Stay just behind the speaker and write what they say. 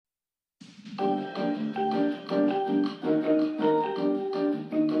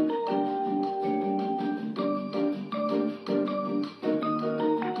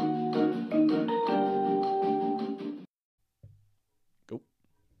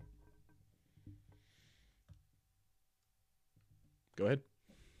Go ahead.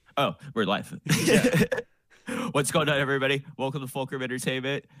 Oh, we're live. Yeah. What's going on, everybody? Welcome to Fulcrum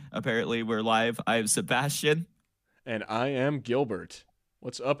Entertainment. Apparently, we're live. I am Sebastian, And I am Gilbert.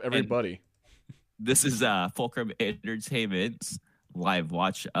 What's up, and everybody? this is Fulcrum Entertainment's live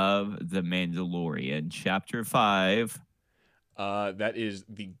watch of The Mandalorian, Chapter 5. That is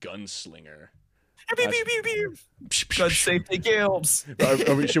the Gunslinger. Pew, pew, pew, pew. Gun safety gills.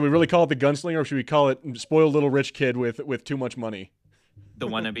 Should we really call it the Gunslinger, or should we call it spoiled little rich kid with too much money? The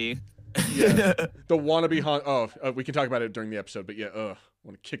wannabe. Yeah, the wannabe Han. Oh, we can talk about it during the episode, but yeah, I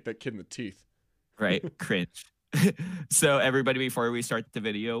want to kick that kid in the teeth. Right, cringe. So everybody, before we start the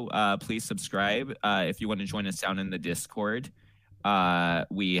video, please subscribe. If you want to join us down in the Discord,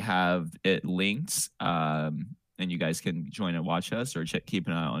 we have it linked, and you guys can join and watch us, or keep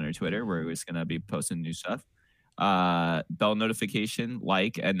an eye on our Twitter, where we're just going to be posting new stuff. Bell notification,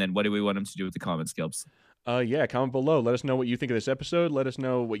 like, and then what do we want them to do with the comments, Gilbs? Yeah, comment below. Let us know what you think of this episode. Let us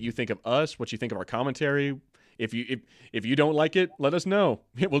know what you think of us, what you think of our commentary. If you don't like it, let us know.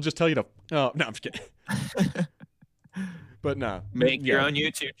 We'll just tell you to. Oh no, I'm just kidding. But no, make your own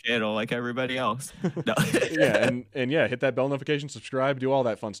YouTube channel like everybody else. No. Yeah, and yeah, hit that bell notification, subscribe, do all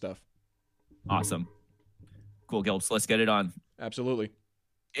that fun stuff. Awesome, cool, Gilbs. Let's get it on. Absolutely.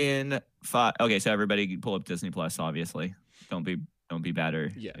 In 5. Okay, so everybody pull up Disney Plus. Obviously, don't be bad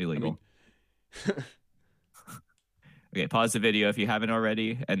or illegal. Okay, pause the video if you haven't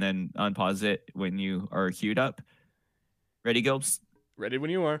already, and then unpause it when you are queued up. Ready, Gilbs? Ready when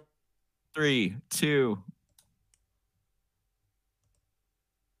you are. 3, 2.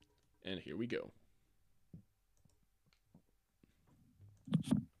 And here we go.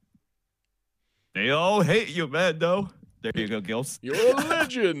 They all hate you, Mando. There you go, Gilbs. You're a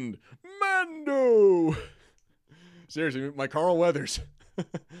legend, Mando. Seriously, my Carl Weathers.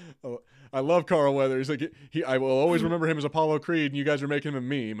 I love Carl Weathers. Like I will always remember him as Apollo Creed, and you guys are making him a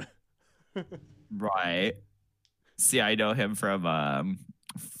meme. Right. See, I know him from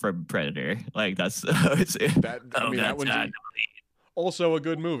Predator. Like that's that one's also a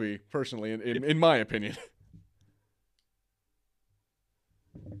good movie, personally, in my opinion.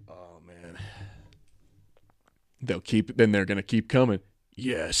 Oh man, they're gonna keep coming.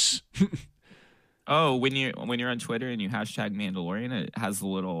 Yes. Oh, when you're on Twitter and you hashtag Mandalorian, it has the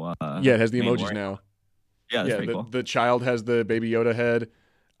little it has the emojis now. Yeah, that's pretty cool. The child has the Baby Yoda head.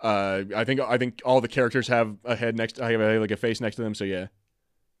 I think all the characters have a head next. I have like a face next to them. So yeah.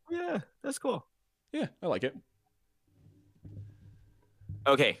 Yeah, that's cool. Yeah, I like it.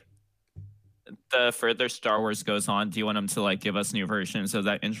 Okay. The further Star Wars goes on, do you want them to like give us new versions of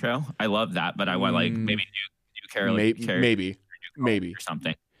that intro? I love that, but I want like maybe new character, maybe or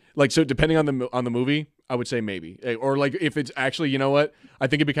something. Like, so depending on the movie, I would say maybe. Or like if it's actually, you know what? I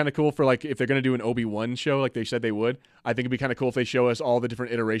think it'd be kind of cool for like if they're going to do an Obi-Wan show like they said they would. I think it'd be kind of cool if they show us all the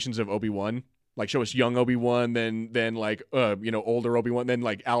different iterations of Obi-Wan. Like show us young Obi-Wan, then like older Obi-Wan, then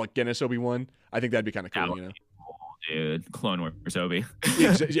like Alec Guinness Obi-Wan. I think that'd be kind of cool, you know. Dude, Clone Wars Obi.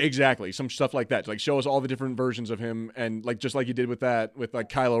 Exactly. Some stuff like that. Like show us all the different versions of him, and like just like you did with that with like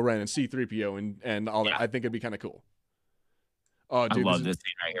Kylo Ren and C-3PO and all that. I think it'd be kind of cool. Oh, dude, I love this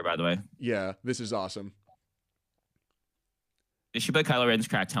scene right here, by the way. Yeah, this is awesome. They should put Kylo Ren's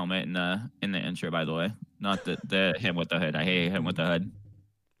cracked helmet in the intro, by the way. Not the him with the hood. I hate him with the hood.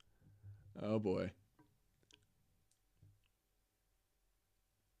 Oh boy.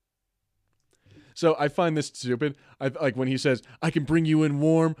 So I find this stupid. Like when he says, "I can bring you in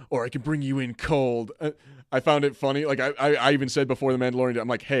warm or I can bring you in cold." I found it funny. Like I even said before the Mandalorian, I'm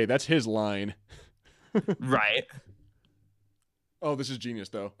like, "Hey, that's his line." Right. Oh, this is genius,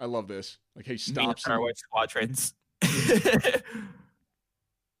 though. I love this. Like, hey, stop. Star Wars squadrons. You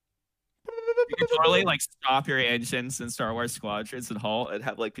can totally like stop your engines in Star Wars squadrons and halt and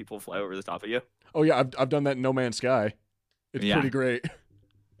have like people fly over the top of you. Oh yeah, I've done that in No Man's Sky. It's pretty great.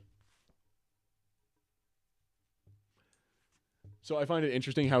 So I find it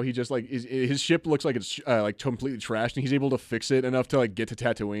interesting how he just like his ship looks like it's like completely trashed, and he's able to fix it enough to like get to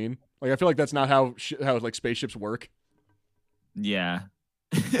Tatooine. Like I feel like that's not how like spaceships work. Yeah.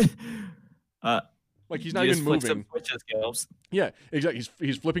 Like he's not even moving. Some switches, yeah, exactly.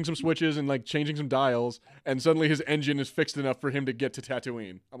 He's flipping some switches and like changing some dials, and suddenly his engine is fixed enough for him to get to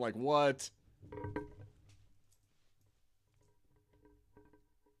Tatooine. I'm like, what?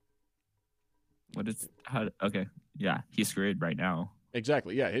 What is how? Okay, yeah, he's screwed right now.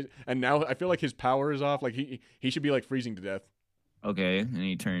 Exactly. Yeah, and now I feel like his power is off. Like he should be like freezing to death. Okay, and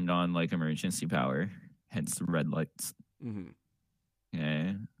he turned on like emergency power, hence the red lights. Mm-hmm.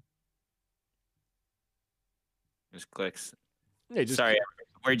 Yeah. Just clicks. Yeah, Sorry,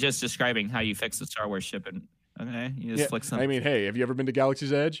 we're just describing how you fix the Star Wars ship Okay, you just Yeah, flick some. I mean, hey, have you ever been to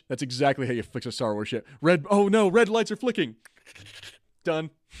Galaxy's Edge? That's exactly how you fix a Star Wars ship. Red. Oh no, red lights are flicking. Done.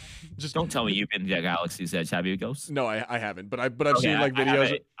 Just Don't tell me you've been to Galaxy's Edge, have you, Ghost? no, I haven't, but I've Okay, seen like I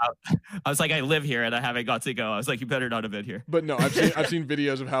videos. haven't. I was like, I live here and I haven't got to go. I was like, you better not have been here. But no, I've seen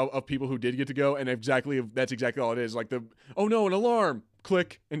videos of of people who did get to go, and that's exactly all it is. Like oh no, an alarm,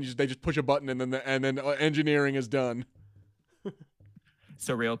 click, and they just push a button, and then engineering is done.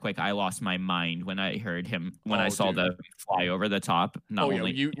 So real quick, I lost my mind when I heard him when I saw Dude. the fly over the top. Not Oh yeah,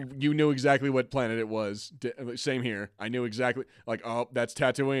 only you knew exactly what planet it was. Same here. I knew exactly. Like, oh, that's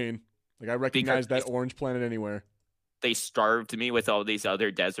Tatooine. Like I recognize that orange planet anywhere. they starved me with all these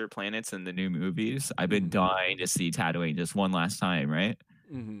other desert planets in the new movies. I've been dying to see Tatooine just one last time, right?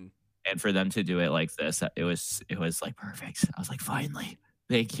 Mm-hmm. And for them to do it like this, it was like perfect. I was like, finally,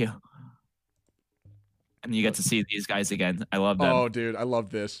 thank you. And you get to see these guys again. I love them. Oh, dude, I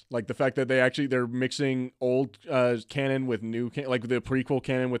love this. Like the fact that they're mixing old canon with new like the prequel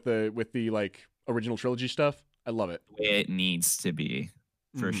canon with the like original trilogy stuff. I love it. The way it needs to be,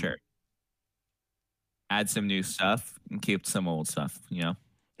 for sure. Add some new stuff and keep some old stuff, you know.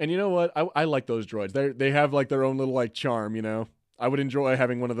 And you know what? I like those droids. They have like their own little like charm, you know. I would enjoy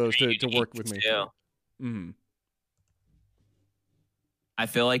having one of those to work with me. Mm-hmm. I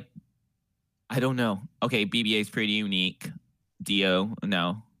feel like I don't know. Okay, BB-8 is pretty unique. Dio,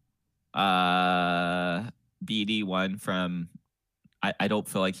 no. BD1 from I don't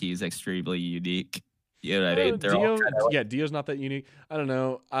feel like he's extremely unique. You know what I mean? Dio's not that unique. I don't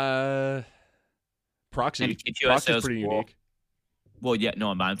know. Proxy. Proxy's pretty unique. Well, yeah, no,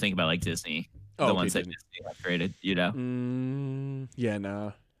 I'm thinking about like Disney. The ones that Disney created, you know? Yeah,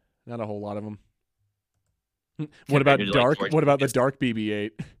 nah. Not a whole lot of them. What about Dark? What about the Dark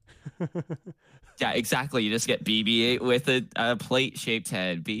BB-8? Yeah, exactly. You just get BB-8 with a plate-shaped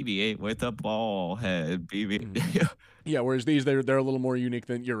head, BB-8 with a ball head, BB. Yeah, whereas these they're a little more unique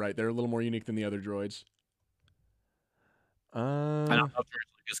than you're right. They're a little more unique than the other droids. I don't know if George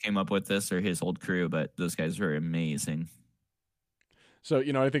Lucas came up with this or his old crew, but those guys were amazing. So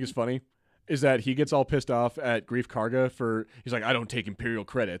you know, what I think is funny is that he gets all pissed off at Grief Karga for he's like, I don't take Imperial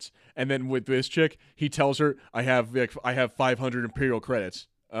credits, and then with this chick, he tells her, I have 500 Imperial credits.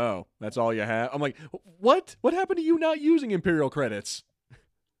 Oh, that's all you have? I'm like, what? What happened to you not using Imperial credits?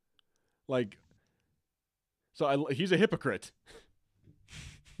 Like, so he's a hypocrite.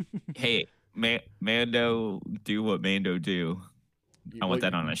 Hey, Mando, do what Mando do. I want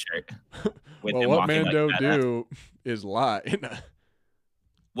that on a shirt. Well, what Mando do is lie.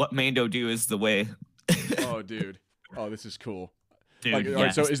 What Mando do is the way. Oh, dude. Oh, this is cool. Dude, like, yes. All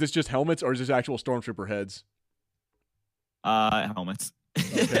right, so is this just helmets or is this actual stormtrooper heads? Helmets.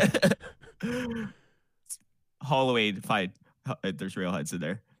 Okay. Holloway, fine. There's real heads in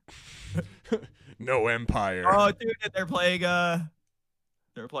there. No Empire. Oh, dude, they're playing what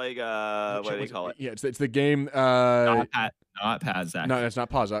do they call it? Yeah, it's the game. Not Pazak. No, it's not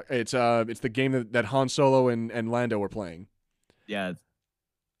Pazak. It's the game that Han Solo and Lando were playing. Yeah,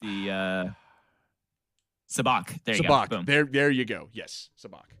 the Sabak. There you Sabak. go. Boom. There you go. Yes,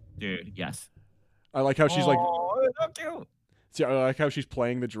 Sabak. Dude, yes. I like how she's like. Oh, so cute. See, I like how she's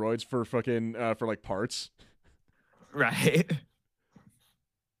playing the droids for fucking for like parts. Right.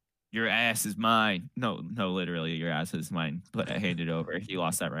 Your ass is mine. No, literally, your ass is mine. But I handed it over. He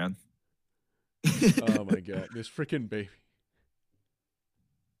lost that round. Oh my god, this freaking baby.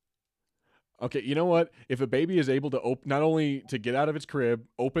 Okay, you know what? If a baby is able to not only to get out of its crib,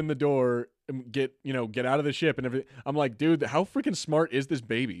 open the door, and get out of the ship and everything, I'm like, dude, how freaking smart is this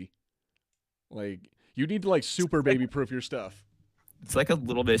baby? Like, you need to like super baby proof your stuff. It's like a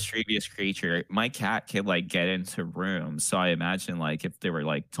little mischievous creature. My cat can like get into rooms, so I imagine like if they were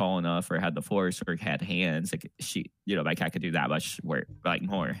like tall enough or had the force or had hands, like my cat could do that much work, like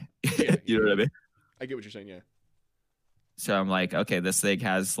more. Yeah, you know what I mean? I get what you're saying, yeah. So I'm like, okay, this thing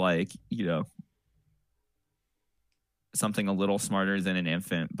has like something a little smarter than an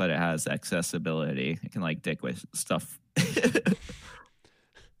infant, but it has accessibility. It can like dick with stuff.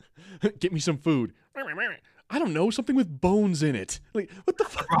 Get me some food. I don't know, something with bones in it. Like, what the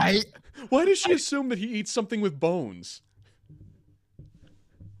fuck? Right? Why does she assume that he eats something with bones?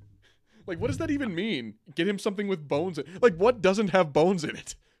 Like, what does that even mean? Get him something with bones in it. Like, what doesn't have bones in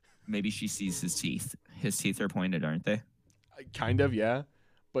it? Maybe she sees his teeth. His teeth are pointed, aren't they? Kind of, yeah.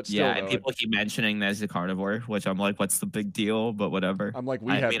 But still, yeah, and people keep mentioning that he's a carnivore, which I'm like, what's the big deal? But whatever. I'm like,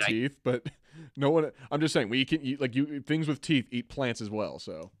 we have teeth, but no one. I'm just saying, we can eat things with teeth eat plants as well.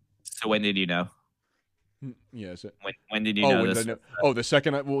 So when did you know? Yes. When did you Oh, know when did I this? know? Oh, the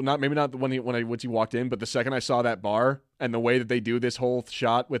second well, not maybe not once he walked in, but the second I saw that bar and the way that they do this whole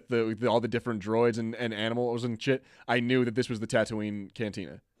shot with all the different droids and animals and shit, I knew that this was the Tatooine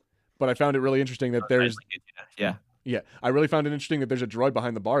cantina. But I found it really interesting that there's Yeah. yeah, I really found it interesting that there's a droid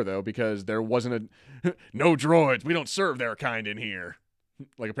behind the bar though, because there wasn't a no droids. We don't serve their kind in here.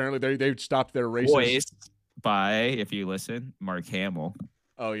 Like apparently they stopped their racist. Voiced by, if you listen, Mark Hamill.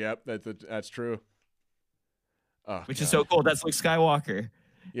 Oh yeah, that's true. Oh, Which God. is so cool. That's Luke Skywalker.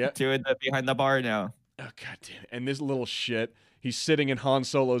 Yeah. Doing the behind the bar now. Oh god damn it. And this little shit, he's sitting in Han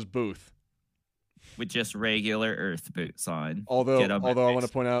Solo's booth. With just regular Earth boots on. Although I want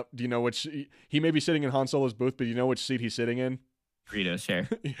to point out, do you know which he may be sitting in Han Solo's booth, but do you know which seat he's sitting in? Burrito chair.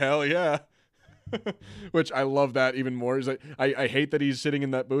 Hell yeah. Which I love that even more. Is like I hate that he's sitting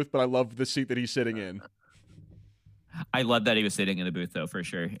in that booth, but I love the seat that he's sitting in. I love that he was sitting in the booth though, for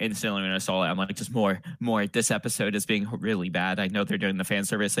sure. Instantly when I saw it, I'm like, just more. This episode is being really bad. I know they're doing the fan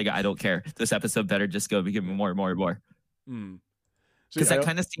service thing. I don't care. This episode better just go give me more. Because that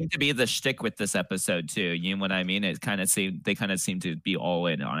kind of seemed to be the shtick with this episode too. You know what I mean? They kind of seem to be all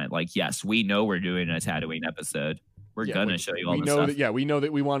in on it. Like, yes, we know we're doing a Tatooine episode. We're gonna show you all this stuff. We know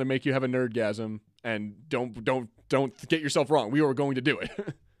that we want to make you have a nerdgasm, and don't get yourself wrong. We were going to do it.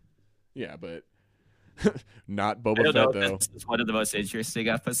 Yeah, but not Boba Fett though. This is one of the most interesting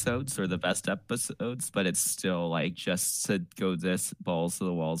episodes or the best episodes, but it's still like just to go this balls to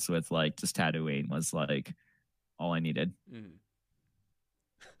the walls with like just Tatooine was like all I needed. Mm.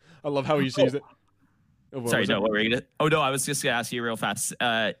 I love how he sees it. Sorry, no, what were you gonna? Oh no, I was just gonna ask you real fast.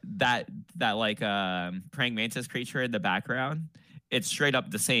 That like praying mantis creature in the background, it's straight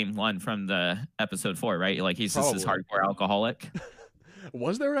up the same one from the episode 4, right? Like he's just this hardcore alcoholic.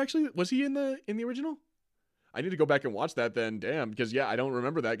 Was he in the original? I need to go back and watch that then. Damn, because I don't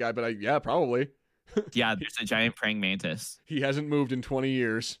remember that guy, but probably. Yeah, there's a giant praying mantis. He hasn't moved in 20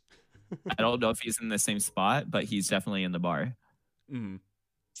 years. I don't know if he's in the same spot, but he's definitely in the bar. Mm.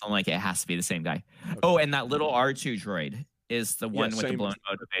 So I'm like, it has to be the same guy. Okay. Oh, and that little R2 droid is the one with the blown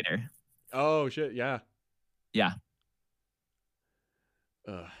motivator. Oh shit! Yeah. Yeah.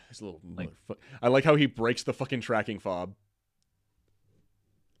 His little I like how he breaks the fucking tracking fob.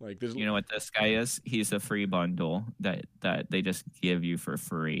 Like this. You know what this guy is? He's a free bundle that they just give you for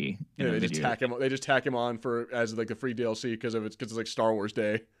free. Yeah, they just tack him. They just tack him on as like a free DLC because it's like Star Wars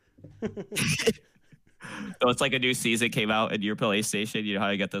Day. So it's like a new season came out in your PlayStation. You know how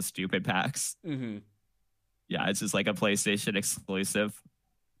you get those stupid packs? Mm-hmm. Yeah, it's just like a PlayStation exclusive.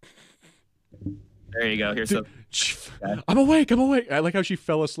 There you go. Here's some. I'm awake. I like how she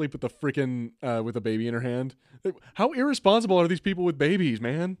fell asleep with the freaking with a baby in her hand. How irresponsible are these people with babies,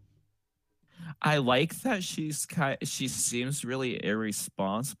 man? I like that she seems really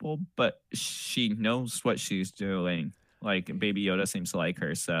irresponsible, but she knows what she's doing. Like Baby Yoda seems to like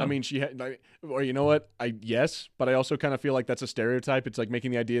her, so I mean, or you know what? Yes, but I also kind of feel like that's a stereotype. It's like making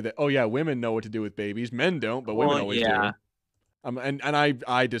the idea that women know what to do with babies, men don't, but women always do. And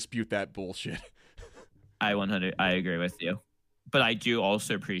I dispute that bullshit. I agree with you, but I do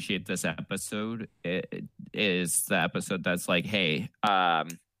also appreciate this episode. It is the episode that's like, hey,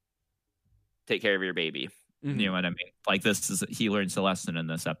 take care of your baby. Mm-hmm. You know what I mean? Like he learns a lesson in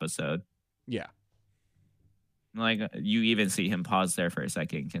this episode. Yeah. Like you even see him pause there for a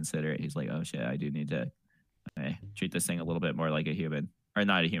second, consider it. He's like, "Oh shit, I do need to treat this thing a little bit more like a human, or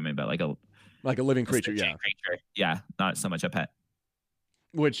not a human, but like a living creature." Yeah, yeah, not so much a pet.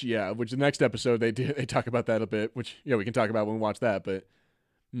 Which the next episode they talk about that a bit. Which we can talk about when we watch that. But,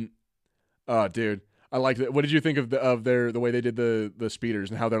 oh, dude, I like that. What did you think of the way they did the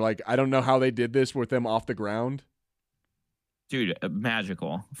speeders and how they're like? I don't know how they did this with them off the ground. Dude,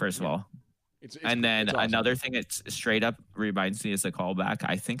 magical. First of all. And then awesome. Another thing that straight up reminds me as a callback,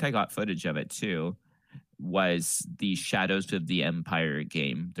 I think I got footage of it too, was the Shadows of the Empire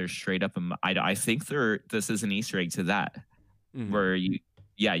game. They're straight up, I think this is an Easter egg to that, where you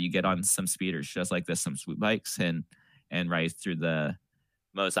get on some speeders just like this, some swoop bikes, and ride through the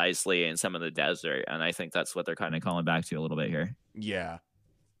Mos Eisley and some of the desert. And I think that's what they're kind of calling back to a little bit here. Yeah.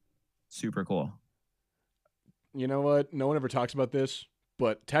 Super cool. You know what? No one ever talks about this.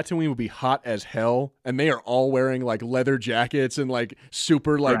 But Tatooine would be hot as hell, and they are all wearing like leather jackets and like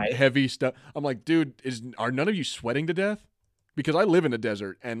super heavy stuff. I'm like, dude, are none of you sweating to death? Because I live in a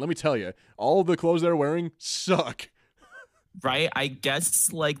desert, and let me tell you, all the clothes they're wearing suck. Right? I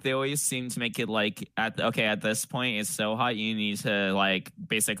guess like they always seem to make it like at this point it's so hot you need to like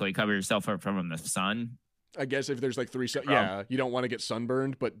basically cover yourself up from the sun. I guess if there's like 3 you don't want to get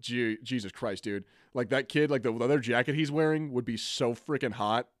sunburned, but Jesus Christ, dude. Like that kid, like the leather jacket he's wearing would be so freaking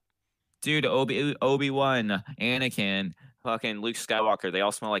hot. Dude, Obi-Wan, Anakin, fucking Luke Skywalker, they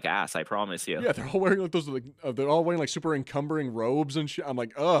all smell like ass, I promise you. Yeah, they're all wearing like those like they're all wearing like super encumbering robes and shit. I'm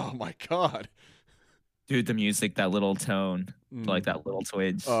like, oh my god. Dude, the music, that little tone, like Mm. that little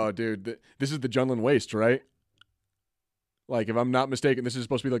twitch. Oh, dude, this is the Junlin Waste, right? Like, if I'm not mistaken, this is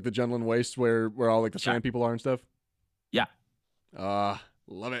supposed to be like the Junlin Waste where all like the Yeah. sand people are and stuff. Yeah.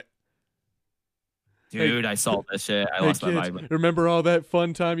 Love it. Hey, Dude, I saw this shit. I hey lost my kids, mind. remember all that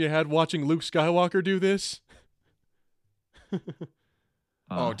fun time you had watching Luke Skywalker do this?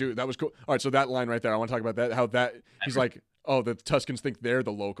 Oh, dude, that was cool. All right, so that line right there, I want to talk about that. How that he's like, oh, the Tuskens think they're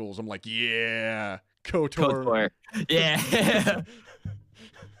the locals. I'm like, yeah, KOTOR. KOTOR. Yeah.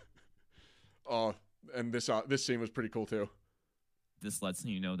 Oh, and this scene was pretty cool too. This lets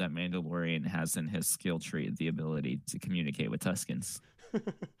you know that Mandalorian has in his skill tree the ability to communicate with Tuskens.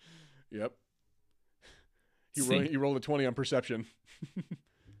 Yep. See. He rolled a 20 on perception.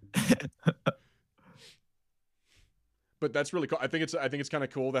 But that's really cool. I think it's kind of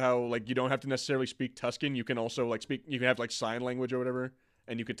cool how like you don't have to necessarily speak Tusken. You can also like you can have like sign language or whatever,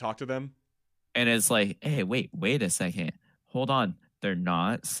 and you could talk to them. And it's like, hey, wait a second. Hold on. They're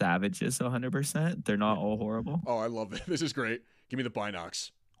not savages 100%. They're not all horrible. Oh, I love it. This is great. Give me the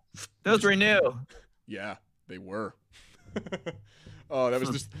binocs. Those were new. Yeah, they were. Oh,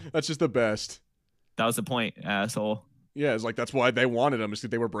 that's just the best. That was the point, asshole. Yeah, it's like that's why they wanted them, is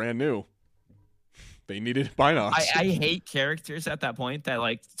because they were brand new. They needed binocs. I hate characters at that point that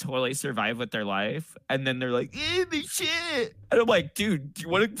like totally survive with their life, and then they're like, the shit. And I'm like, dude, do you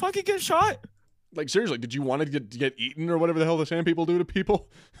want to fucking get shot? Like, seriously, did you want to get eaten or whatever the hell the sand people do to people?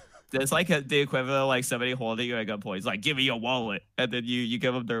 It's like the equivalent of like somebody holding you at gunpoint. It's like, give me your wallet, and then you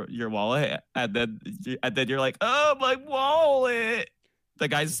give them your wallet, and then you're like, oh, my wallet. The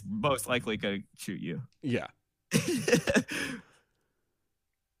guy's most likely gonna shoot you. Yeah.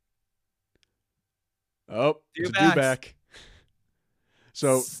 Oh, it's a dewback.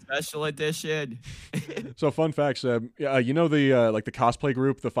 So special edition. So fun facts. You know the like the cosplay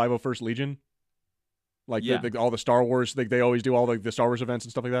group, the 501st Legion. Like all the Star Wars, they always do all the Star Wars events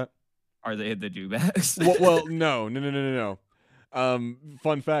and stuff like that. Are they the dewbacks? well, no.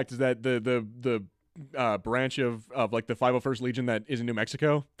 Fun fact is that the branch of like the 501st Legion that is in New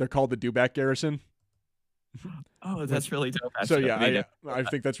Mexico, they're called the Dewback Garrison. Oh, that's really dope. So yeah, I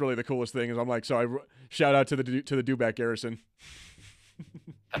think that's really the coolest thing. Is I'm like, so I shout out to the Dewback Garrison.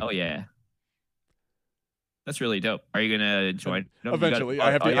 Oh yeah, that's really dope. Are you gonna join? No, eventually,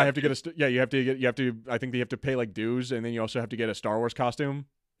 I have to get a you have to I think they have to pay like dues, and then you also have to get a Star Wars costume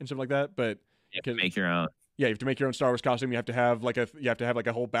and stuff like that. But you have to make your own. Yeah, you have to make your own Star Wars costume. You have to have like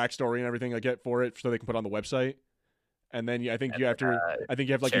a whole backstory and everything like get for it, so they can put it on the website. And then I think you have like charity. I think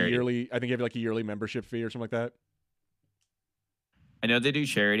you have like a yearly membership fee or something like that. I know they do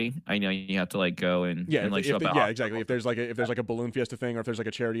charity. I know you have to like go and show up. Yeah, exactly. If there's like a balloon fiesta thing, or if there's like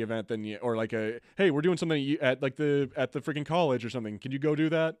a charity event, then or like hey, we're doing something at the freaking college or something. Can you go do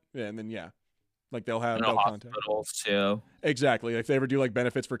that? Yeah, and then like they'll contact hospitals too. Exactly. If they ever do like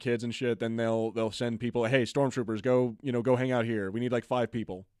benefits for kids and shit, then they'll send people. Hey, stormtroopers, go hang out here. We need like 5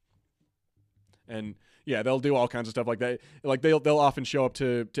 people. And yeah, they'll do all kinds of stuff like that. Like they'll often show up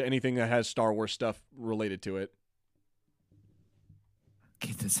to anything that has Star Wars stuff related to it.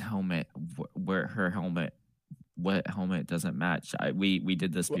 Get this helmet. Where her helmet? What helmet doesn't match? We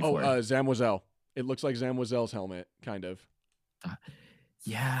did this before. Oh, Zam Wazell. It looks like Zam Wazell's helmet, kind of.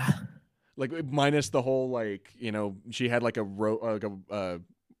 Yeah. Like minus the whole like she had like a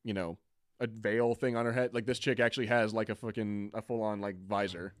veil thing on her head. Like this chick actually has like a full on like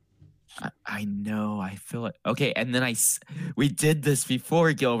visor. I know. I feel it. Okay, and then we did this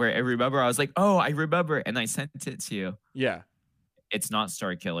before, Gilbert. And remember, I was like, "Oh, I remember," and I sent it to you. Yeah, it's not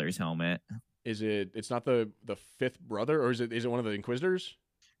Starkiller's helmet. Is it? It's not the 5th brother, or is it one of the Inquisitors?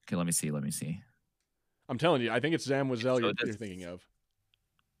 Okay, let me see. I'm telling you, I think it's Zam Wazell you're thinking of.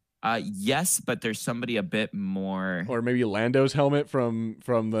 Yes, but there's somebody a bit more, or maybe Lando's helmet from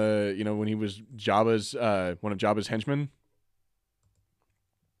the when he was Jabba's one of Jabba's henchmen.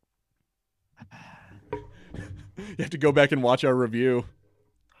 You have to go back and watch our review.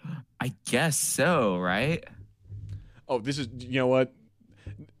 I guess so, right? Oh, this is what?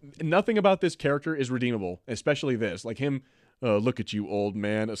 Nothing about this character is redeemable, especially this. Like him, look at you, old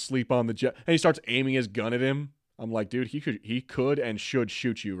man, asleep on the jet, and he starts aiming his gun at him. I'm like, dude, he could and should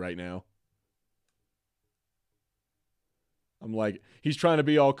shoot you right now. I'm like, he's trying to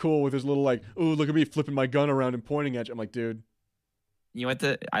be all cool with his little like, ooh, look at me flipping my gun around and pointing at you. I'm like, dude. You know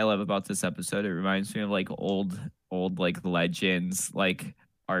what I love about this episode? It reminds me of like old like legends, like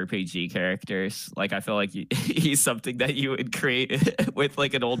RPG characters. Like I feel like he's something that you would create with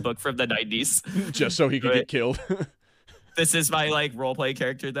like an old book from the 90s. Just so he could get killed. This is my like role play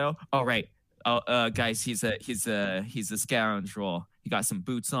character though. Oh right. Oh guys, he's a scoundrel. He got some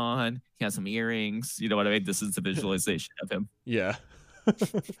boots on, he has some earrings. You know what I mean? This is the visualization of him. Yeah.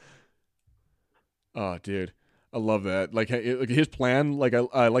 Oh, dude. I love that. Like his plan, like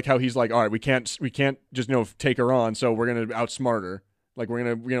I like how he's like, all right, we can't just take her on, so we're gonna outsmart her. Like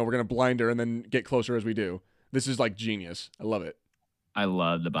we're gonna blind her and then get closer as we do. This is like genius. I love it. I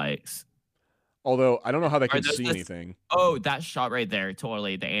love the bikes. Although I don't know how they can see anything. Oh, that shot right there,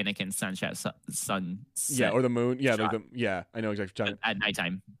 totally the Anakin sunset. Yeah, or the moon. Yeah, shot. I know exactly. At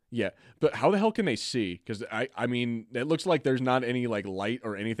nighttime. Yeah, but how the hell can they see? Because I mean, it looks like there's not any like light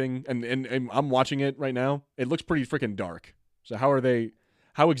or anything, and I'm watching it right now. It looks pretty freaking dark. So how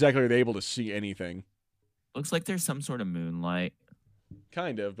exactly are they able to see anything? Looks like there's some sort of moonlight.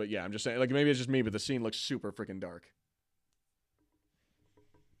 Kind of, but yeah, I'm just saying. Like maybe it's just me, but the scene looks super freaking dark.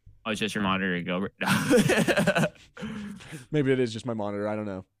 Oh, it's just your monitor, Gilbert. Maybe it is just my monitor. I don't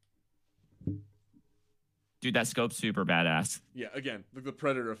know. Dude, that scope's super badass. Yeah, again, the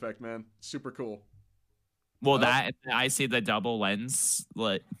Predator effect, man. Super cool. Well, that I see the double lens.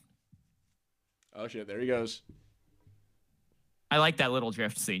 Like, oh shit, there he goes. I like that little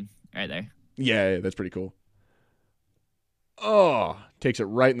drift scene right there. Yeah, that's pretty cool. Oh, takes it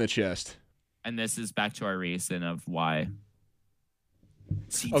right in the chest. And this is back to our reason of why.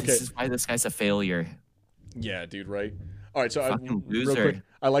 See, okay. This is why this guy's a failure. Yeah, dude, right? All right, so real quick,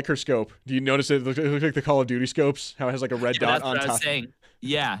 I like her scope. Do you notice it looks like the Call of Duty scopes? How it has like a red dot on top. I was saying.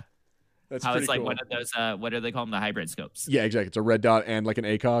 Yeah. That's how pretty it's like cool. one of those, what do they call them? The hybrid scopes. Yeah, exactly. It's a red dot and like an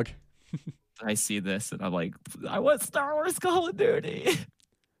ACOG. I see this and I'm like, I want Star Wars Call of Duty.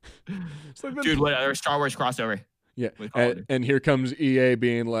 Like dude, what other Star Wars crossover? Yeah, and here comes EA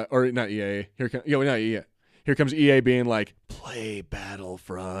being like, or not EA. Not EA. Here comes EA being like, play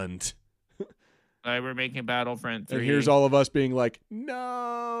Battlefront. We're making Battlefront 3. And here's all of us being like,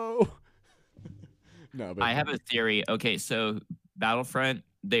 no. No, but I have a theory. Okay, so Battlefront,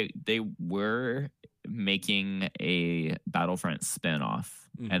 they were making a Battlefront spinoff,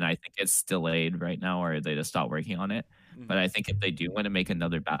 and I think it's delayed right now, or they just stopped working on it. But I think if they do want to make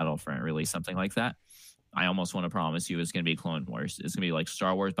another Battlefront, release something like that, I almost want to promise you it's going to be Clone Wars. It's going to be like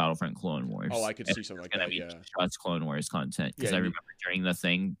Star Wars Battlefront Clone Wars. Oh, I could see something like that, yeah. Just Clone Wars content. Because I remember during the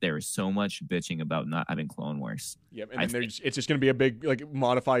thing, there was so much bitching about not having Clone Wars. Yep, and then it's just going to be a big, like,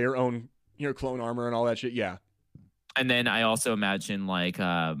 modify your own, clone armor and all that shit, yeah. And then I also imagine, like,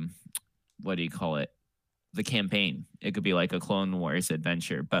 what do you call it? The campaign. It could be like a Clone Wars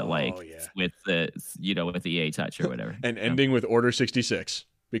adventure, but with the, with the EA touch or whatever. And ending with Order 66.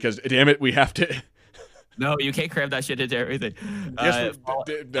 Because, damn it, we have to... No, you can't cram that shit into everything. Yes,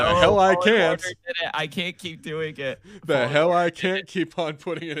 hell I can't. I can't keep doing it. The hell I can't keep on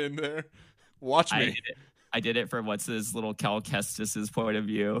putting it in there. Watch me. I did it from what's his little Cal Kestis's point of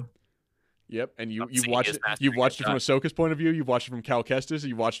view. Yep, and you've watched it. You've watched it from Ahsoka's point of view. You've watched it from Cal Kestis.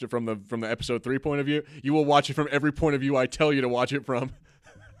 You watched it from the episode 3 point of view. You will watch it from every point of view I tell you to watch it from.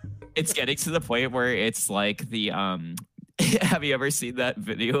 It's getting to the point where it's like the have you ever seen that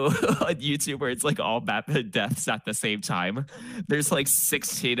video on YouTube where it's like all Batman deaths at the same time? There's like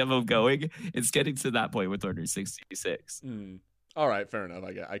 16 of them going. It's getting to that point with Order 66. All right, fair enough.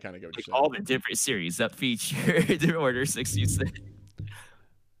 I kind of get what you're saying. All the different series that feature Order 66.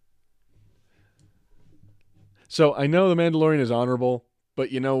 So I know the Mandalorian is honorable,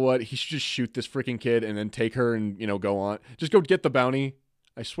 but you know what? He should just shoot this freaking kid and then take her and go on. Just go get the bounty.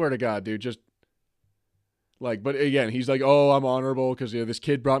 I swear to God, dude. Just. Like, but again, he's like, oh, I'm honorable because this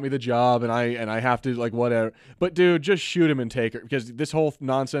kid brought me the job and I have to, like, whatever. But dude, just shoot him and take her, because this whole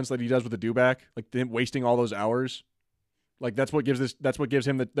nonsense that he does with the dewback, like him wasting all those hours, like that's what gives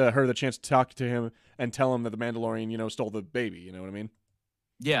him her the chance to talk to him and tell him that the Mandalorian stole the baby. You know what I mean?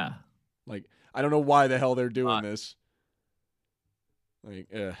 Yeah. Like, I don't know why the hell they're doing this. Like,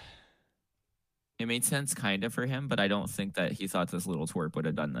 It made sense kind of for him, but I don't think that he thought this little twerp would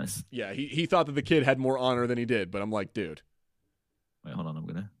have done this. Yeah, he thought that the kid had more honor than he did, but I'm like, dude. Wait, hold on, I'm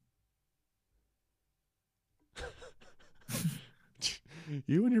gonna.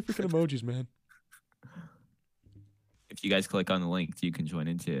 You and your freaking emojis, man. If you guys click on the link, you can join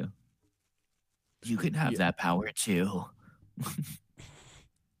in too. You can have that power too.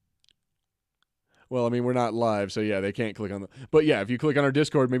 Well, I mean, we're not live, so yeah, they can't click on the. But yeah, if you click on our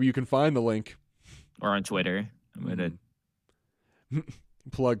Discord, maybe you can find the link. Or on Twitter. I'm gonna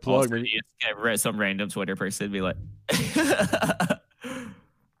plug. Maybe you get some random Twitter person be like,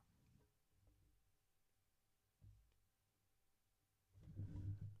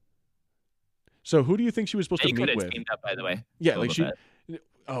 So who do you think she was supposed They to could meet have with? teamed up, by the way. Yeah, like Boba she. Fett.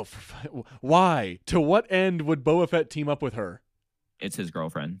 Oh, why? To what end would Boba Fett team up with her? It's his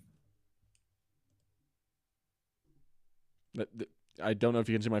girlfriend. I don't know if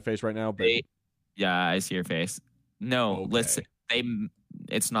you can see my face right now, but Yeah, I see your face. No, okay. listen.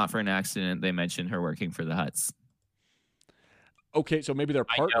 It's not for an accident. They mentioned her working for the Hutts. Okay, so maybe they're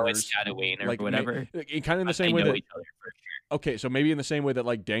partners. I know it's Tatooine or whatever. Kind of in the same way know that. Each other for sure. Okay, so maybe in the same way that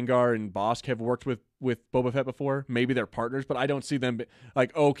like Dengar and Bosk have worked with Boba Fett before, maybe they're partners, but I don't see them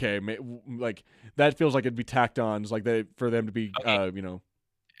like okay, like that feels like it'd be tacked on, like for them to be, you know.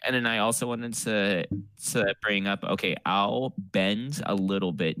 And then I also wanted to bring up, okay, I'll bend a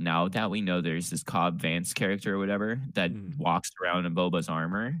little bit now that we know there's this Cobb Vanth character or whatever that walks around in Boba's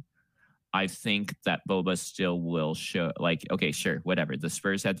armor. I think that Boba still will show, like, okay, sure, whatever. The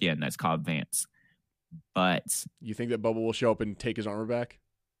Spurs at the end, that's Cobb Vanth. But you think that Boba will show up and take his armor back?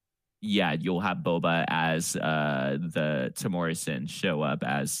 Yeah, you'll have Boba as the Tamorrison show up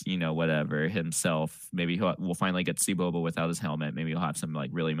as, you know, whatever himself. Maybe we'll finally get to see Boba without his helmet. Maybe he'll have some like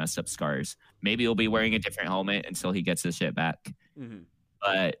really messed up scars. Maybe he'll be wearing a different helmet until he gets his shit back.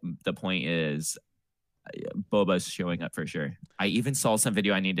 But the point is, Boba's showing up for sure. I even saw some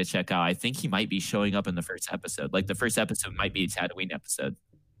video I need to check out. I think he might be showing up in the first episode. Like the first episode might be a Tatooine episode.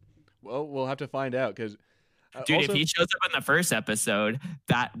 Well, we'll have to find out because. Dude, also, if he shows up in the first episode,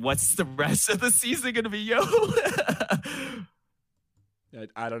 what's the rest of the season gonna be, yo?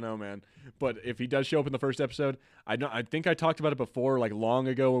 I don't know, man. But if he does show up in the first episode, I think I talked about it before, like long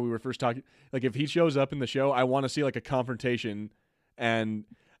ago when we were first talking. Like if he shows up in the show, I want to see like a confrontation, and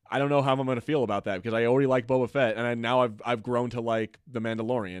I don't know how I'm going to feel about that because I already like Boba Fett, and now I've grown to like the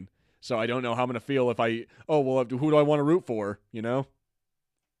Mandalorian. So I don't know how I'm going to feel if who do I want to root for? You know.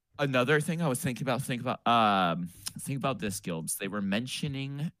 Another thing I was thinking about this, Gilbs. They were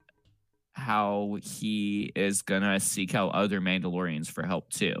mentioning how he is gonna seek out other Mandalorians for help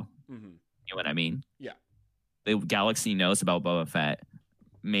too. You know what I mean? Yeah. The galaxy knows about Boba Fett.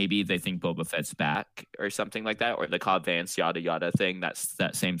 Maybe they think Boba Fett's back or something like that, or the Cobb Vanth yada yada thing. That's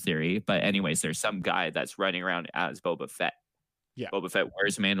that same theory. But anyways, there's some guy that's running around as Boba Fett. Yeah. Boba Fett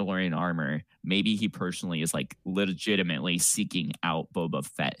wears Mandalorian armor. Maybe he personally is like legitimately seeking out Boba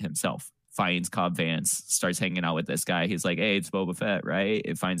Fett himself. Finds Cobb Vanth, starts hanging out with this guy. He's like, hey, it's Boba Fett, right?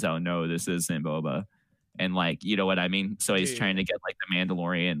 It finds out, no, this isn't Boba. And like, you know what I mean? So he's trying to get like the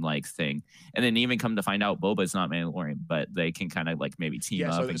Mandalorian like thing. And then even come to find out Boba's not Mandalorian, but they can kind of like maybe team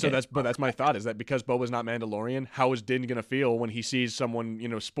up. That's my thought is that because Boba's not Mandalorian, how is Din gonna feel when he sees someone, you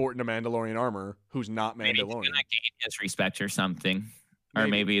know, sporting a Mandalorian armor who's not Mandalorian? Maybe he's gonna gain his respect or something. Or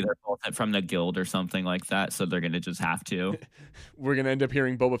maybe they're both from the guild or something like that, so they're gonna just have to. We're gonna end up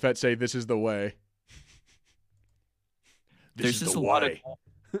hearing Boba Fett say, "This is the way." There's just a lot of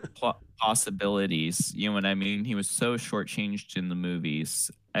possibilities. You know what I mean? He was so shortchanged in the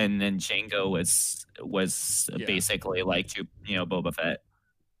movies, and then Django was basically like to Boba Fett.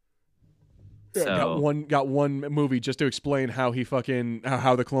 Yeah, so got one movie just to explain how he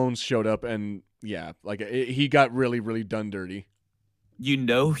how the clones showed up, and he got really really done dirty. You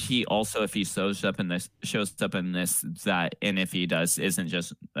know, he also, if he shows up in this, that, and if he isn't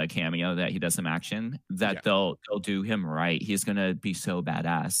just a cameo, that he does some action, that they'll do him right. He's gonna be so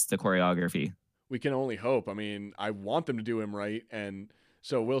badass. The choreography. We can only hope. I mean, I want them to do him right, and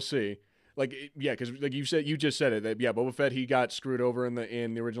so we'll see. Because like you just said it. That Boba Fett, he got screwed over in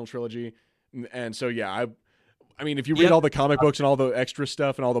the original trilogy, and so I mean, if you read all the comic books and all the extra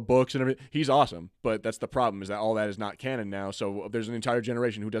stuff and all the books and everything, he's awesome. But that's the problem, is that all that is not canon now. So there's an entire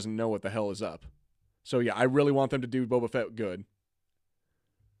generation who doesn't know what the hell is up. So I really want them to do Boba Fett good.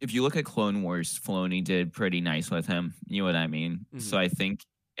 If you look at Clone Wars, Filoni did pretty nice with him. You know what I mean? Mm-hmm. So I think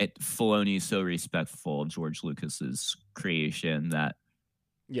Filoni is so respectful of George Lucas's creation that.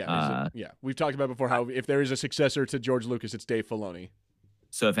 We've talked about before how if there is a successor to George Lucas, it's Dave Filoni.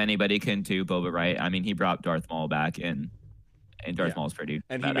 So if anybody can do Boba right, I mean, he brought Darth Maul back, and Darth Maul's pretty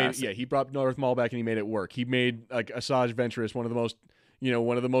badass. He brought Darth Maul back, and he made it work. He made like Asajj Ventress one of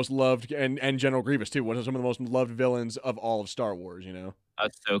the most loved, and General Grievous too, one of some of the most loved villains of all of Star Wars. You know,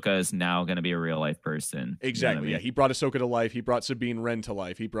 Ahsoka is now going to be a real life person. Exactly. You know what I mean? Yeah, he brought Ahsoka to life. He brought Sabine Wren to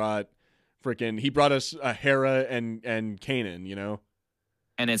life. He brought us Hera and Kanan. You know,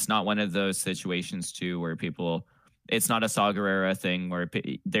 and it's not one of those situations too where people. It's not a Saw Gerrera thing where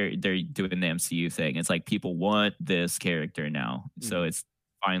they're doing the MCU thing. It's like people want this character now, so it's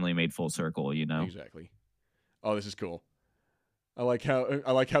finally made full circle. You know, exactly. Oh, this is cool. I like how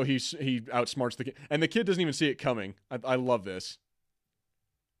he outsmarts the kid, and the kid doesn't even see it coming. I love this.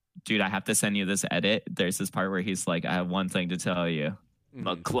 Dude, I have to send you this edit. There's this part where he's like, "I have one thing to tell you,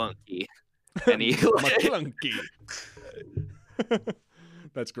 McClunky." and he McClunky.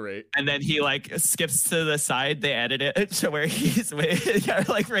 That's great. And then he like skips to the side. They edit it to where he's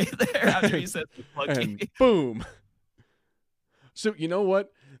like right there after he says McClunky. And boom. So you know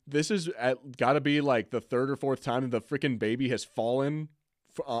what? This is got to be like the third or fourth time that the freaking baby has fallen,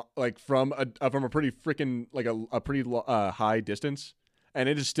 like from a pretty freaking like a pretty high distance, and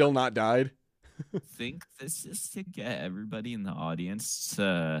it has still not died. I think this is to get everybody in the audience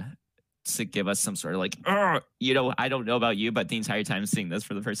to give us some sort of like, you know, I don't know about you, but the entire time seeing this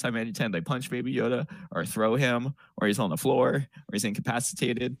for the first time, anytime they punch Baby Yoda or throw him, or he's on the floor, or he's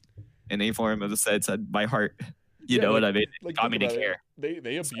incapacitated in any form of the sense, my heart. You know what I mean? Like, got me to care. They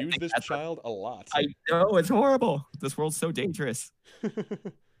abuse this child a lot. I know, it's horrible. This world's so dangerous.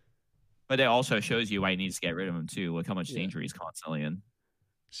 But it also shows you why he needs to get rid of him too. Look how much danger he's constantly in.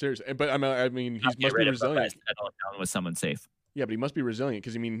 Seriously, but I mean, he must be resilient. Settle down with someone safe. Yeah, but he must be resilient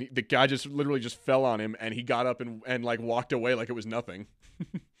because I mean, the guy just literally just fell on him, and he got up and like walked away like it was nothing.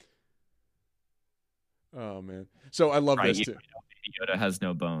 Oh man, so I love this too. Yoda has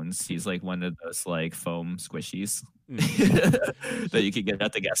no bones. He's like one of those like foam squishies that you can get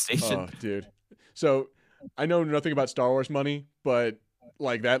at the gas station. Oh, dude. So I know nothing about Star Wars money, but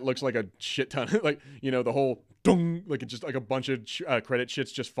like that looks like a shit ton. Like, you know, the whole dong, like it's just like a bunch of credit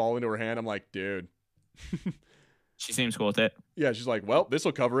shits just fall into her hand. I'm like, dude. She seems cool with it. Yeah, she's like, well, this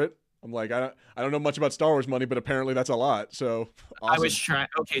will cover it. I'm like, I don't know much about Star Wars money, but apparently that's a lot. So awesome. I was trying.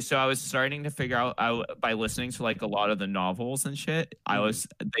 Okay, so I was starting to figure out by listening to like a lot of the novels and shit.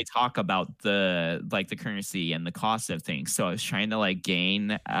 They talk about the currency and the cost of things. So I was trying to like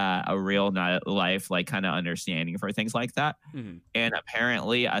gain a real life like kind of understanding for things like that. Mm-hmm. And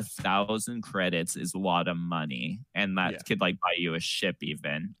apparently 1,000 credits is a lot of money, and that could like buy you a ship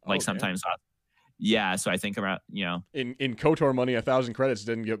even. Like sometimes. Yeah, so I think about, you know, in KOTOR money, 1,000 credits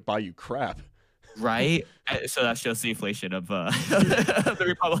didn't buy you crap, right? So that's just the inflation of the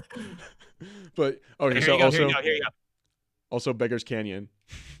Republic. But okay, here so you also go. Also Beggar's Canyon.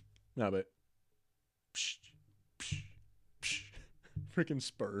 No, but freaking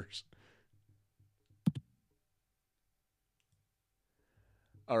Spurs.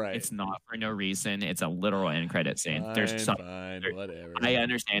 All right. It's not for no reason. It's a literal end credit scene. There's some, whatever. I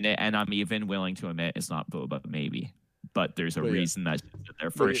understand it, and I'm even willing to admit it's not Boba, maybe. But there's a reason that's there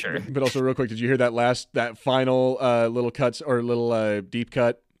for sure. But also, real quick, did you hear that final little cuts or little deep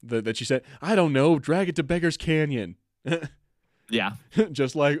cut that she said? I don't know. Drag it to Beggar's Canyon. Yeah.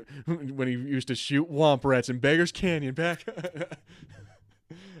 Just like when he used to shoot womp rats in Beggar's Canyon back.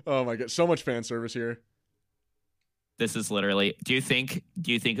 Oh my god, so much fan service here. This is literally. Do you think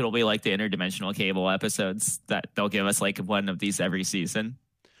it'll be like the interdimensional cable episodes that they'll give us like one of these every season?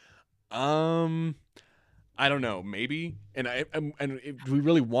 I don't know. Maybe. And do we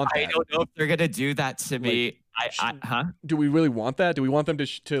really want that? I don't know if they're gonna do that to me. Do we really want that? Do we want them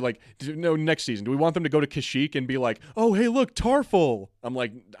to like? No, next season. Do we want them to go to Kashyyyk and be like, oh hey look, Tarful? I'm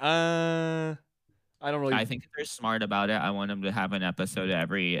like, I don't really. I think if they're smart about it, I want them to have an episode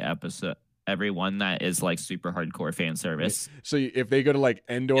every one that is like super hardcore fan service. So if they go to like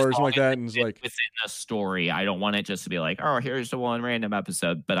Endor or something like that, and it's like within the story, I don't want it just to be like, oh, here's the one random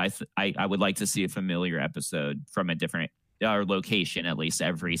episode. But I would like to see a familiar episode from a different location at least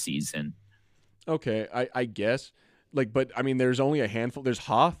every season. Okay, I guess. Like, but I mean, there's only a handful. There's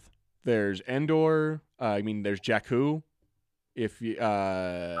Hoth. There's Endor. I mean, there's Jakku. If you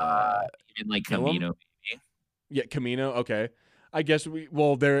even like Camino, maybe. Yeah, Camino. Okay. I guess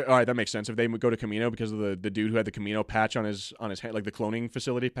all right, that makes sense. If they would go to Camino because of the dude who had the Camino patch on his hand, like the cloning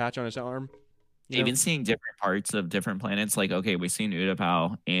facility patch on his arm. Even seeing different parts of different planets, like okay, we've seen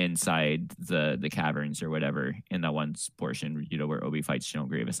Utapau inside the caverns or whatever in that one portion, you know, where Obi fights General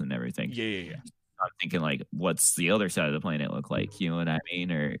Grievous and everything. Yeah. I'm thinking like, what's the other side of the planet look like? You know what I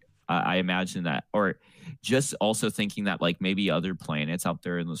mean? Or I imagine that, or just also thinking that like maybe other planets out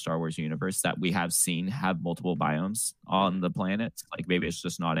there in the Star Wars universe that we have seen have multiple biomes on the planets. Like maybe it's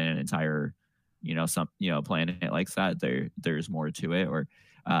just not in an entire, planet like that. There's more to it, or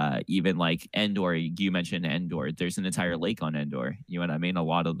even like Endor. You mentioned Endor. There's an entire lake on Endor. You know what I mean? A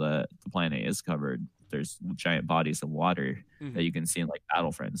lot of the planet is covered. There's giant bodies of water that you can see in like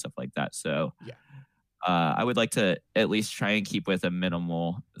Battlefront and stuff like that. So yeah. I would like to at least try and keep with a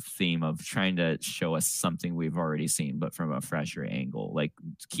minimal theme of trying to show us something we've already seen, but from a fresher angle. Like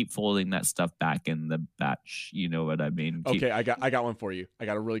keep folding that stuff back in the batch. You know what I mean? Okay, I got one for you. I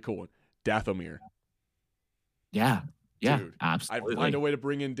got a really cool one. Dathomir. Yeah, dude, absolutely. I'd find a way to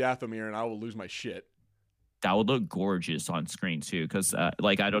bring in Dathomir, and I will lose my shit. That would look gorgeous on screen too, because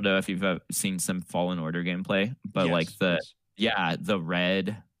like I don't know if you've seen some Fallen Order gameplay, but the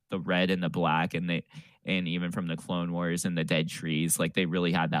red the red and the black, and even from the Clone Wars and the dead trees, like they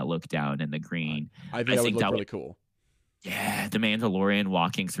really had that look down and the green. I think that would look really cool. Yeah, the Mandalorian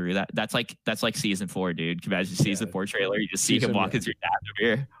walking through that's like season 4, dude. Can you imagine season 4 trailer? You just see him walking through that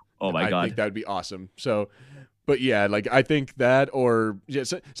over here. Oh my god, I think that would be awesome. So, but yeah, like I think that, or yeah,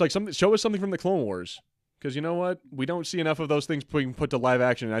 it's like show us something from the Clone Wars, because you know what, we don't see enough of those things being put to live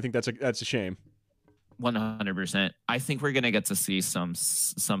action, and I think that's a shame. 100%. I think we're gonna get to see some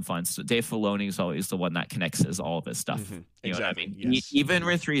fun stuff. Dave Filoni is always the one that connects all of his stuff. Mm-hmm. You know what I Exactly. mean? Yes. Even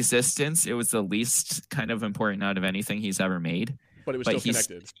with Resistance, it was the least kind of important out of anything he's ever made. But it was still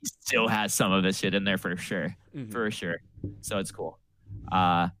connected. He still has some of his shit in there for sure. Mm-hmm. For sure. So it's cool.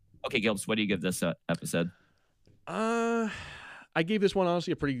 Okay, Gilbs, what do you give this episode? I gave this one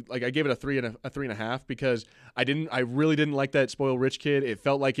honestly I gave it a 3.5 because I really didn't like that spoiled rich kid. It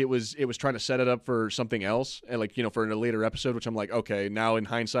felt like it was trying to set it up for something else, and like, you know, for a later episode, which I'm like, okay, now in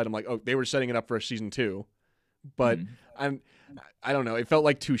hindsight I'm like, oh, they were setting it up for season 2. But I don't know, it felt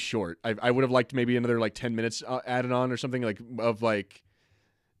like too short. I would have liked maybe another like 10 minutes added on or something, like of like,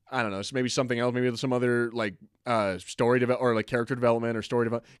 I don't know, so maybe something else, maybe some other like story or like character development or story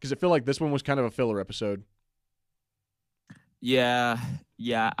development, because I feel like this one was kind of a filler episode. Yeah.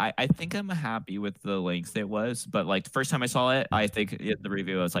 I think I'm happy with the length it was, but like the first time I saw it, I think the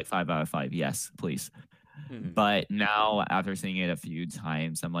review was like 5 out of 5. Yes, please. Mm-hmm. But now after seeing it a few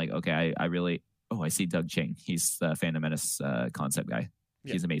times, I'm like, okay, I really. Oh, I see Doug Ching. He's the Phantom Menace concept guy.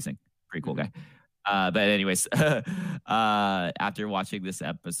 Yeah. He's amazing. Pretty cool guy. But anyways, after watching this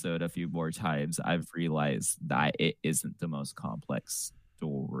episode a few more times, I've realized that it isn't the most complex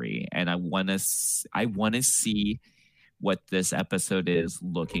story, and I want to see what this episode is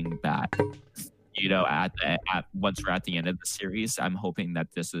looking back. You know, at once we're at the end of the series, I'm hoping that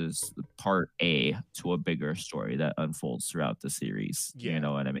this is part A to a bigger story that unfolds throughout the series. Yeah. You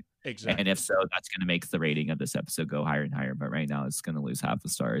know what I mean? Exactly. And if so, that's going to make the rating of this episode go higher and higher. But right now, it's going to lose half a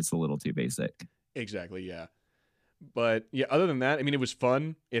star. It's a little too basic. Exactly. Yeah. But yeah, other than that, I mean, it was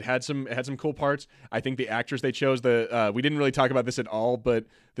fun. It had some cool parts. I think the actress they chose, we didn't really talk about this at all, but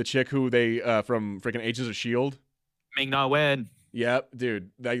the chick who they from freaking Agents of S.H.I.E.L.D. Ming-Na Wen. Yep,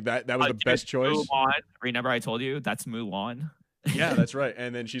 dude. That was the best choice. Mulan. Remember I told you that's Mulan? Yeah, that's right.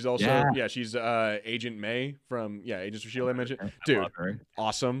 And then she's also she's Agent May from Agents of S.H.I.E.L.D. I mentioned. Dude,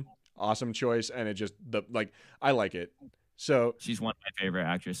 awesome choice, and it just I like it. So she's one of my favorite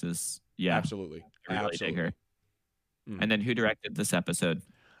actresses. Yeah, absolutely. I really dig her. And then who directed this episode?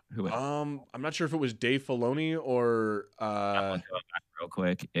 I'm not sure if it was Dave Filoni or I'm going back real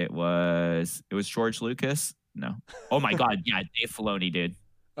quick. It was George Lucas. No. Oh my God. Yeah, Dave Filoni, dude.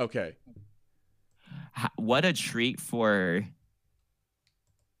 Okay. What a treat for.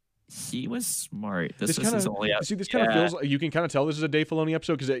 He was smart. This was his only episode. See, this kind of feels like you can kind of tell this is a Dave Filoni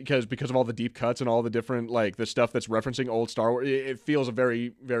episode because of all the deep cuts and all the different like the stuff that's referencing old Star Wars. It feels a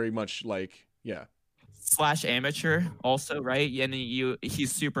very, very much like / amateur also, right? And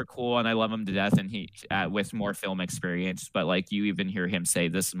he's super cool and I love him to death, and he with more film experience, but like you even hear him say,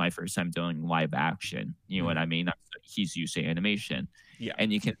 this is my first time doing live action. You know what I mean? He's used to animation. Yeah.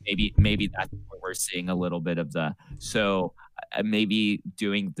 And you can maybe that's where we're seeing a little bit of maybe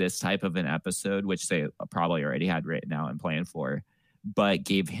doing this type of an episode, which they probably already had written out and planned for, but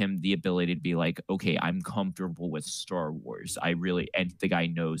gave him the ability to be like, okay, I'm comfortable with Star Wars. And the guy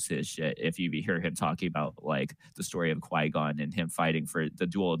knows his shit. If you hear him talking about like the story of Qui-Gon and him fighting for the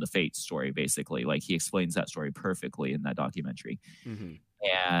Duel of the Fates story, basically, like he explains that story perfectly in that documentary. Mm-hmm.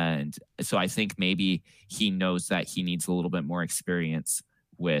 And so I think maybe he knows that he needs a little bit more experience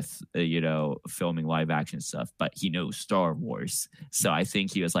with filming live action stuff, but he knows Star Wars. So I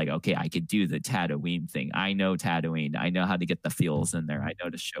think he was like, okay, I could do the Tatooine thing. I know Tatooine. I know how to get the feels in there. I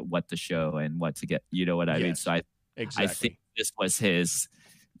know what to show and what to get, you know what I mean? So I think this was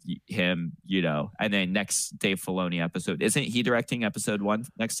him, and then next Dave Filoni episode. Isn't he directing episode 1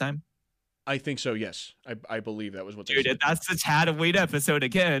 next time? I think so, yes. I believe that was what they said. Dude, that's the Tatooine episode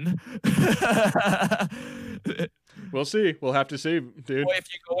again. We'll see. We'll have to see, dude. Well, if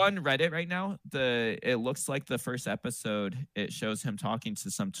you go on Reddit right now, it looks like the first episode, it shows him talking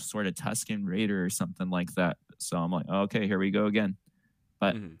to some sort of Tusken Raider or something like that. So I'm like, okay, here we go again.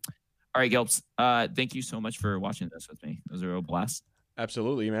 But all right, Gilbs, thank you so much for watching this with me. It was a real blast.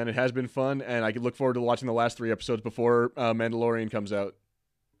 Absolutely, man. It has been fun, and I can look forward to watching the last 3 episodes before Mandalorian comes out.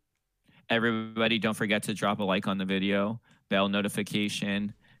 Everybody, don't forget to drop a like on the video, bell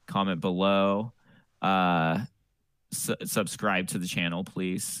notification, comment below, subscribe to the channel,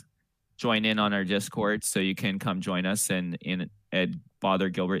 please. Join in on our Discord so you can come join us and bother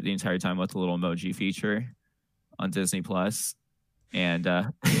Gilbert the entire time with the little emoji feature on Disney Plus. And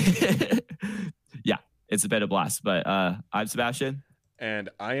yeah, it's been a blast. But I'm Sebastian. And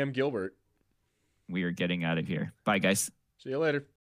I am Gilbert. We are getting out of here. Bye, guys. See you later.